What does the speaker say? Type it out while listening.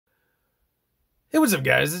Hey, what's up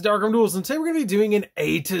guys, it's DarkArmedDuelist, and today we're going to be doing an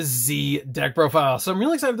A to Z deck profile. So I'm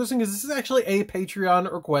really excited for this one because this is actually a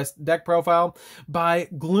Patreon request deck profile by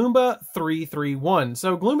Gloomba331.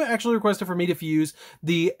 So Gloomba actually requested for me to fuse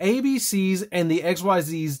the ABCs and the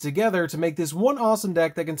XYZs together to make this one awesome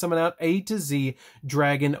deck that can summon out A to Z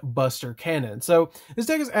Dragon Buster Cannon. So this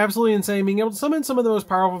deck is absolutely insane, being able to summon some of the most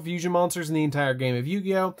powerful fusion monsters in the entire game of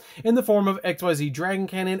Yu-Gi-Oh! In the form of XYZ Dragon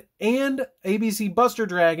Cannon and ABC Buster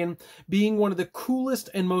Dragon being one of the coolest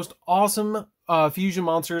and most awesome fusion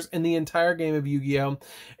monsters in the entire game of Yu-Gi-Oh!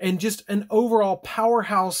 And just an overall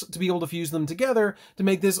powerhouse to be able to fuse them together to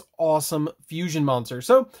make this awesome fusion monster.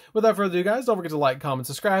 So without further ado guys, don't forget to like, comment,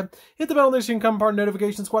 subscribe, hit the bell there so you can become part of the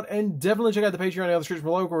notification squad, and definitely check out the Patreon in the description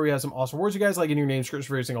below where we have some awesome rewards you guys, like getting your name scripts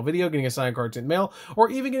for every single video, getting a signed card in the mail, or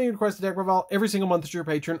even getting a requested deck profile every single month as your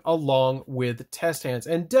patron along with test hands.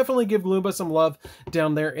 And definitely give Gloomba some love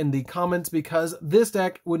down there in the comments because this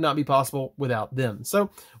deck would not be possible without them.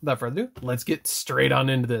 So without further ado, let's get straight on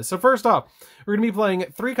into this. So first off, we're going to be playing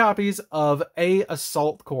 3 copies of A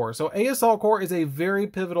Assault Core. So A Assault Core is a very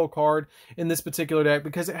pivotal card in this particular deck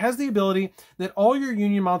because it has the ability that all your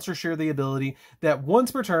union monsters share the ability that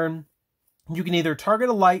once per turn, you can either target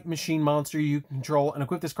a light machine monster you control and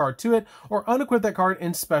equip this card to it, or unequip that card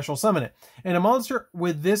and special summon it. And a monster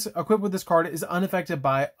with this equipped with this card is unaffected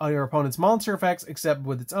by your opponent's monster effects except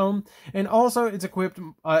with its own. And also it's equipped,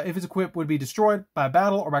 if it's equipped, would be destroyed by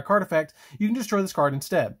battle or by card effect. You can destroy this card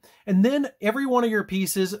instead. And then every one of your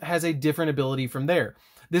pieces has a different ability from there.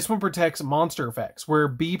 This one protects monster effects, where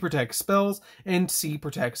B protects spells and C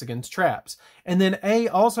protects against traps. And then A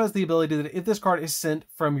also has the ability that if this card is sent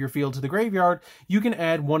from your field to the graveyard, you can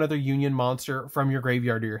add one other union monster from your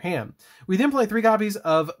graveyard to your hand. We then play 3 copies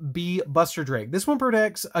of B Buster Drake. This one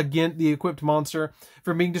protects against the equipped monster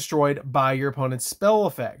from being destroyed by your opponent's spell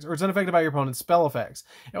effects, or it's unaffected by your opponent's spell effects.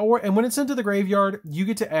 And when it's sent to the graveyard, you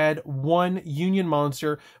get to add 1 union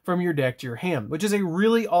monster from your deck to your hand, which is a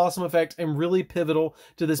really awesome effect and really pivotal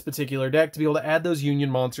to this particular deck to be able to add those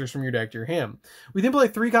union monsters from your deck to your hand. We then play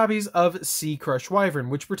 3 copies of Sea Crushed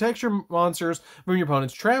Wyvern, which protects your monsters from your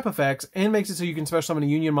opponent's trap effects and makes it so you can special summon a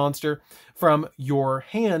union monster from your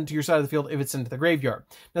hand to your side of the field if it's sent to the graveyard.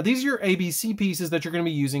 Now these are your ABC pieces that you're going to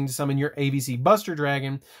be using to summon your ABC Buster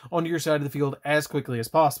Dragon onto your side of the field as quickly as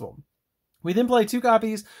possible. We then play 2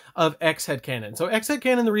 copies of X-Head Cannon. So X-Head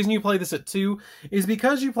Cannon, the reason you play this at 2 is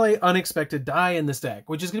because you play Unexpected Die in this deck,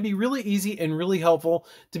 which is going to be really easy and really helpful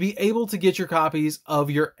to be able to get your copies of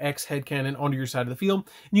your X-Head Cannon onto your side of the field.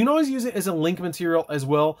 And you can always use it as a link material as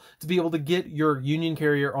well to be able to get your Union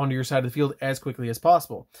Carrier onto your side of the field as quickly as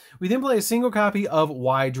possible. We then play a single copy of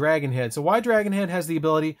Y Dragonhead. So Y Dragonhead has the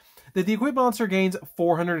ability that the equipped monster gains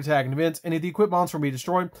 400 attack and defense, and if the equipped monster will be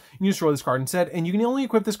destroyed, you can destroy this card instead, and you can only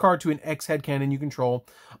equip this card to an X-Head Cannon you control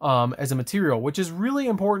as a material, which is really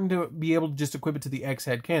important to be able to just equip it to the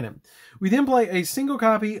X-Head Cannon. We then play a single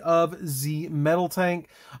copy of Z Metal Tank.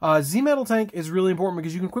 Z Metal Tank is really important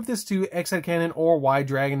because you can equip this to X-Head Cannon or Y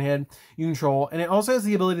Dragonhead you control, and it also has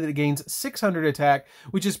the ability that it gains 600 attack,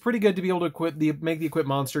 which is pretty good to be able to make the equipped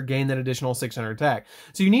monster gain that additional 600 attack.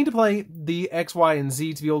 So you need to play the X, Y, and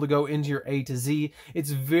Z to be able to go into your A to Z.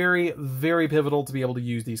 It's very, very pivotal to be able to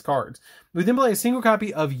use these cards. We then play a single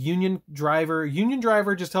copy of Union Driver. Union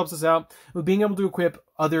Driver just helps us out with being able to equip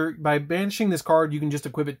by banishing this card, you can just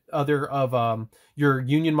equip it other of your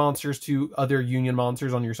Union monsters to other Union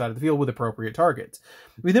monsters on your side of the field with appropriate targets.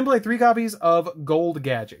 We then play 3 copies of Gold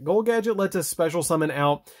Gadget. Gold Gadget lets us special summon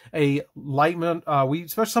out a we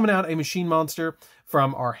special summon out a machine monster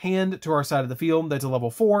from our hand to our side of the field that's a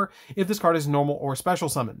level 4 if this card is normal or special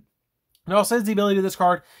summon. It also has the ability that this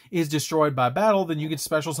card is destroyed by battle, then you can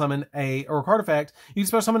special summon a card effect. You can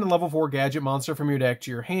special summon a level 4 gadget monster from your deck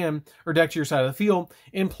to your hand, or deck to your side of the field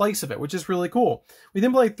in place of it, which is really cool. We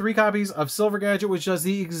then play 3 copies of Silver Gadget, which does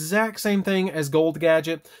the exact same thing as Gold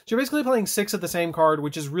Gadget. So you're basically playing 6 of the same card,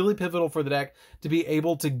 which is really pivotal for the deck to be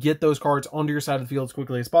able to get those cards onto your side of the field as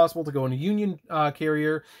quickly as possible, to go into Union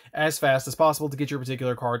Carrier as fast as possible to get your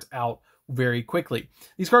particular cards out very quickly.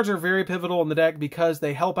 These cards are very pivotal in the deck because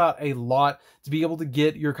they help out a lot to be able to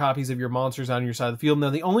get your copies of your monsters on your side of the field.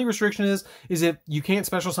 Now, the only restriction is if you can't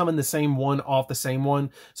special summon the same one off the same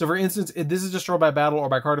one. So for instance, if this is destroyed by battle or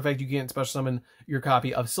by card effect, you can't special summon your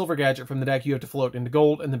copy of Silver Gadget from the deck. You have to float into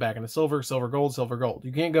gold and then back into silver, silver, gold, silver, gold.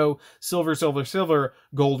 You can't go silver, silver, silver,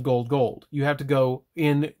 gold, gold, gold. You have to go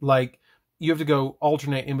in like you have to go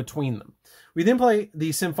alternate in between them. We then play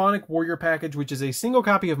the Symphonic Warrior package, which is a single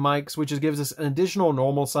copy of Mike's, which gives us an additional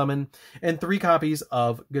normal summon, and 3 copies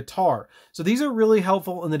of Guitar. So these are really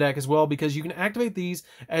helpful in the deck as well, because you can activate these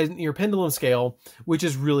as your Pendulum Scale, which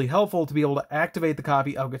is really helpful to be able to activate the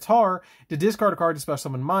copy of Guitar to discard a card to special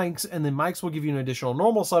summon Mike's, and then Mike's will give you an additional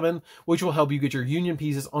normal summon, which will help you get your Union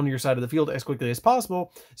pieces on your side of the field as quickly as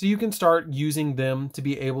possible, so you can start using them to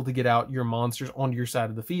be able to get out your monsters onto your side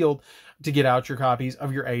of the field to get out your copies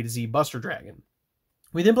of your A to Z Buster Dragon.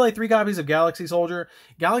 We then play 3 copies of Galaxy Soldier.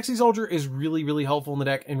 Galaxy Soldier is really, really helpful in the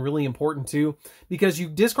deck and really important too, because you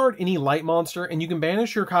discard any light monster and you can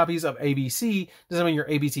banish your copies of ABC to summon your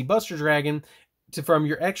ABC Buster Dragon from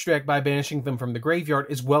your extra deck by banishing them from the graveyard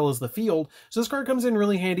as well as the field. So this card comes in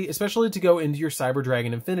really handy, especially to go into your Cyber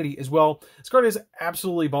Dragon Infinity as well. This card is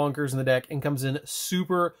absolutely bonkers in the deck and comes in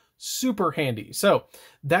super handy. So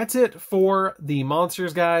that's it for the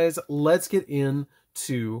monsters, guys. Let's get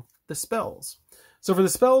into the spells. So for the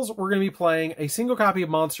spells, we're going to be playing a single copy of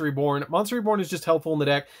Monster Reborn. Monster Reborn is just helpful in the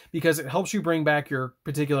deck because it helps you bring back your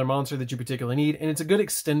particular monster that you particularly need, and it's a good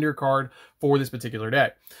extender card for this particular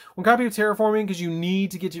deck. 1 copy of Terraforming, because you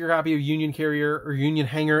need to get to your copy of Union Carrier or Union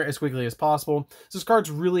Hanger as quickly as possible. So this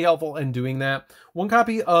card's really helpful in doing that. 1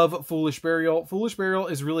 copy of Foolish Burial. Foolish Burial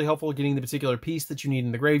is really helpful at getting the particular piece that you need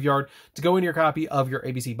in the graveyard to go into your copy of your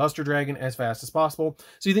ABC Buster Dragon as fast as possible.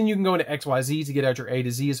 So then you can go into XYZ to get out your A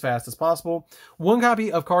to Z as fast as possible. 1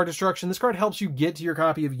 copy of Card Destruction. This card helps you get to your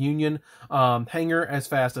copy of Union Hanger as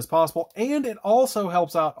fast as possible, and it also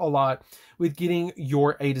helps out a lot with getting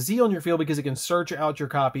your A to Z on your field, because it can search out your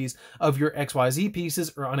copies of your XYZ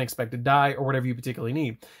pieces or Unexpected Die or whatever you particularly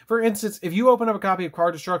need. For instance, if you open up a copy of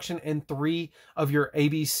Card Destruction and 3 of your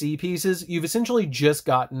ABC pieces, you've essentially just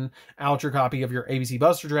gotten out your copy of your ABC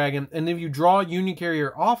Buster Dragon, and if you draw Union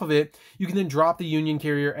Carrier off of it, you can then drop the Union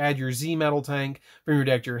Carrier, add your Z Metal Tank from your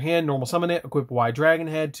deck to your hand, normal summon it, equip Y Dragon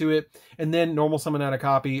Head to it, and then normal summon out a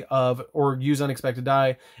copy of, or use Unexpected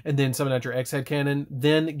Die, and then summon out your X Head Cannon,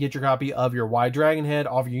 then get your copy of your Y Dragon Head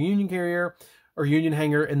off your Union Carrier or Union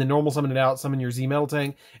Hanger, and then normal summon it out, summon your Z Metal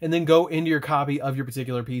Tank, and then go into your copy of your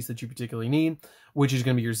particular piece that you particularly need, which is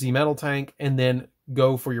going to be your Z Metal Tank, and then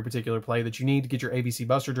go for your particular play that you need to get your ABC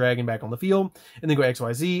Buster Dragon back on the field, and then go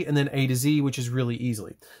XYZ, and then A to Z, which is really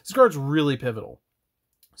easily. This card's really pivotal.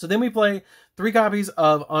 So then we play 3 copies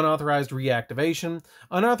of Unauthorized Reactivation.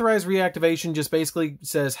 Unauthorized Reactivation just basically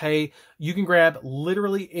says, hey, you can grab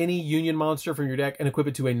literally any Union monster from your deck and equip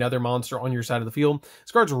it to another monster on your side of the field.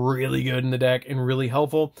 This card's really good in the deck and really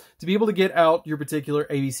helpful to be able to get out your particular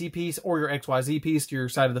ABC piece or your XYZ piece to your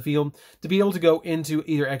side of the field to be able to go into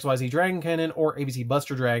either XYZ Dragon Cannon or ABC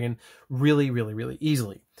Buster Dragon really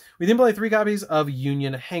easily. We then play 3 copies of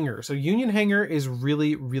Union Hanger. So Union Hanger is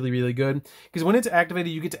really good because when it's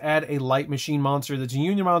activated, you get to add a light machine monster that's a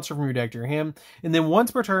Union monster from your deck to your hand. And then once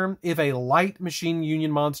per turn, if a light machine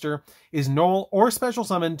Union monster is null or special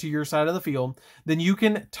summoned to your side of the field, then you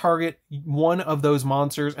can target one of those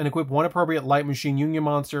monsters and equip 1 appropriate light machine Union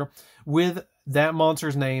monster with that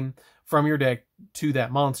monster's name from your deck to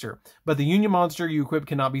that monster. But the Union monster you equip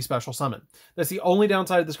cannot be special summoned. That's the only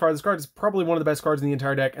downside of this card. This card is probably one of the best cards in the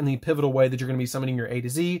entire deck and the pivotal way that you're going to be summoning your A to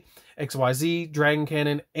Z, XYZ, Dragon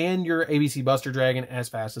Cannon, and your ABC Buster Dragon as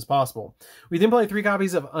fast as possible. We then play 3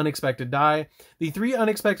 copies of Unexpected Die. The 3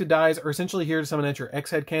 Unexpected Dies are essentially here to summon out your X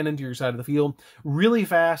Head Cannon to your side of the field really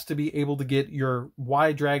fast to be able to get your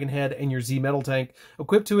Y Dragon Head and your Z Metal Tank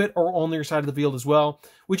equipped to it or on your side of the field as well,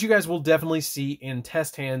 which you guys will definitely see in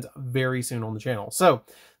test hands very soon on the channel. So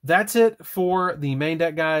that's it for the main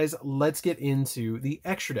deck, guys. Let's get into the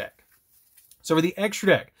extra deck. So for the extra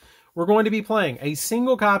deck, we're going to be playing a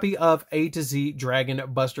single copy of A to Z Dragon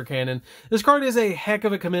Buster Cannon. This card is a heck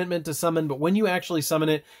of a commitment to summon, but when you actually summon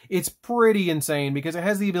it, it's pretty insane because it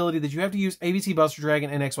has the ability that you have to use ABC Buster Dragon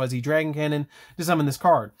and XYZ Dragon Cannon to summon this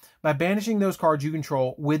card by banishing those cards you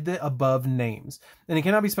control with the above names. And it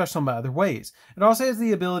cannot be special summoned by other ways. It also has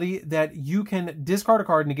the ability that you can discard a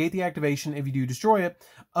card, negate the activation if you do destroy it,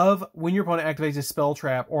 of when your opponent activates a spell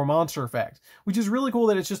trap or monster effect, which is really cool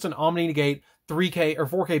that it's just an Omni Negate 3K or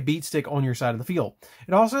 4K beat stick on your side of the field.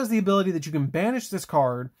 It also has the ability that you can banish this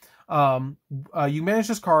card. You manage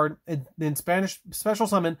this card and then special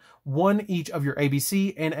summon 1 each of your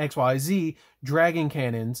ABC and XYZ Dragon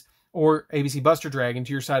Cannons or ABC Buster Dragon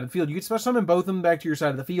to your side of the field. You can special summon both of them back to your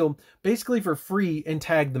side of the field, basically for free, and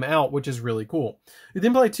tag them out, which is really cool. You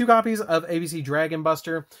then play 2 copies of ABC Dragon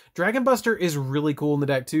Buster. Dragon Buster is really cool in the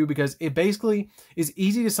deck too, because it basically is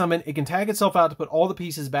easy to summon. It can tag itself out to put all the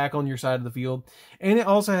pieces back on your side of the field. And it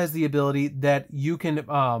also has the ability that you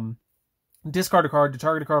can discard a card to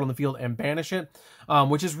target a card on the field and banish it.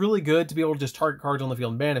 which is really good to be able to just target cards on the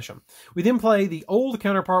field and banish them. We then play the old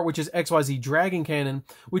counterpart, which is XYZ Dragon Cannon,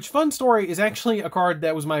 which, fun story, is actually a card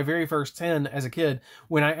that was my very first 10 as a kid.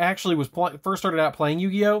 When I actually was first started out playing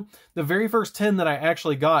Yu-Gi-Oh!, the very first 10 that I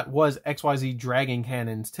actually got was XYZ Dragon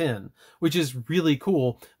Cannon's 10, which is really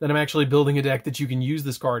cool that I'm actually building a deck that you can use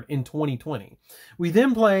this card in 2020. We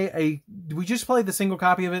then we just play the single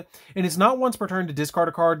copy of it, and it's not once per turn to discard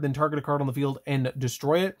a card, then target a card on the field and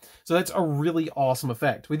destroy it. So that's a really awesome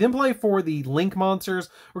effect. We then play for the Link monsters.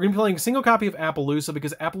 We're going to be playing a single copy of Appaloosa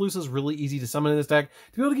because Appaloosa is really easy to summon in this deck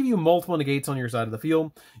to be able to give you multiple negates on your side of the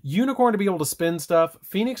field. Unicorn to be able to spin stuff.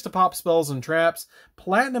 Phoenix to pop spells and traps.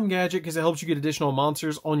 Platinum Gadget because it helps you get additional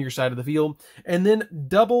monsters on your side of the field. And then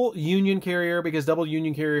double Union Carrier because double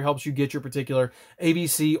Union Carrier helps you get your particular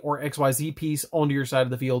ABC or XYZ piece onto your side of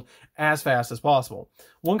the field as fast as possible.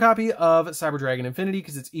 One copy of Cyber Dragon Infinity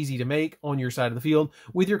because it's easy to make on your side of the field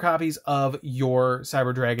with your copies of your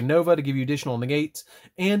Cyber Dragon Nova to give you additional negates.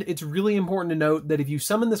 And it's really important to note that if you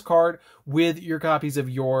summon this card with your copies of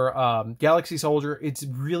your Galaxy Soldier, it's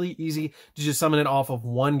really easy to just summon it off of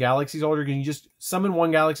one Galaxy Soldier. You just summon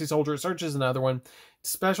one Galaxy Soldier, it searches another one,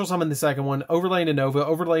 special summon the second one, overlay into Nova,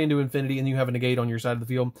 overlay into Infinity, and you have a negate on your side of the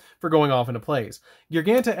field for going off into plays.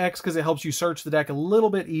 Giganta X because it helps you search the deck a little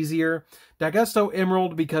bit easier. Dagusto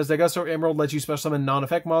Emerald because Dagusto Emerald lets you special summon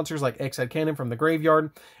non-effect monsters like X-Head Cannon from the graveyard,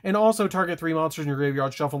 and also target 3 monsters in your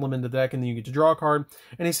graveyard, shuffle them into the deck, and then you get to draw a card.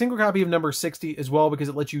 And a single copy of number 60 as well because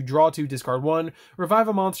it lets you draw 2, discard 1, revive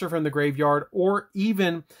a monster from the graveyard, or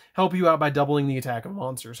even help you out by doubling the attack of a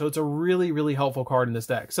monster. So it's a really, really helpful card in this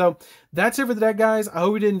deck. So that's it for the deck, guys. I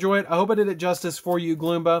hope you did enjoy it. I hope I did it justice for you,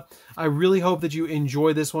 Gloomba. I really hope that you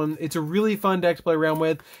enjoy this one. It's a really fun deck to play around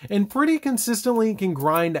with, and pretty consistently can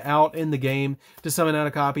grind out in the game to summon out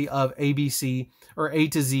a copy of ABC or A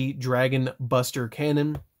to Z Dragon Buster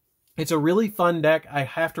Cannon. It's a really fun deck. I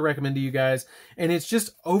have to recommend to you guys, and it's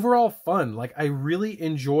just overall fun. Like, I really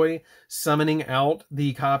enjoy summoning out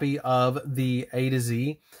the copy of the A to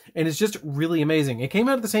Z, and it's just really amazing. It came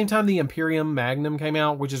out at the same time the Imperium Magnum came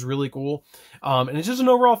out, which is really cool, and it's just an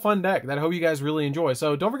overall fun deck that I hope you guys really enjoy.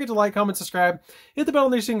 So don't forget to like, comment, subscribe, hit the bell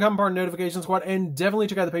on there so you can come part of the notification squad, and definitely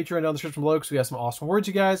check out the Patreon down in the description below because we have some awesome words,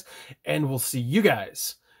 you guys, and we'll see you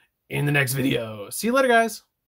guys in the next video. See you later, guys.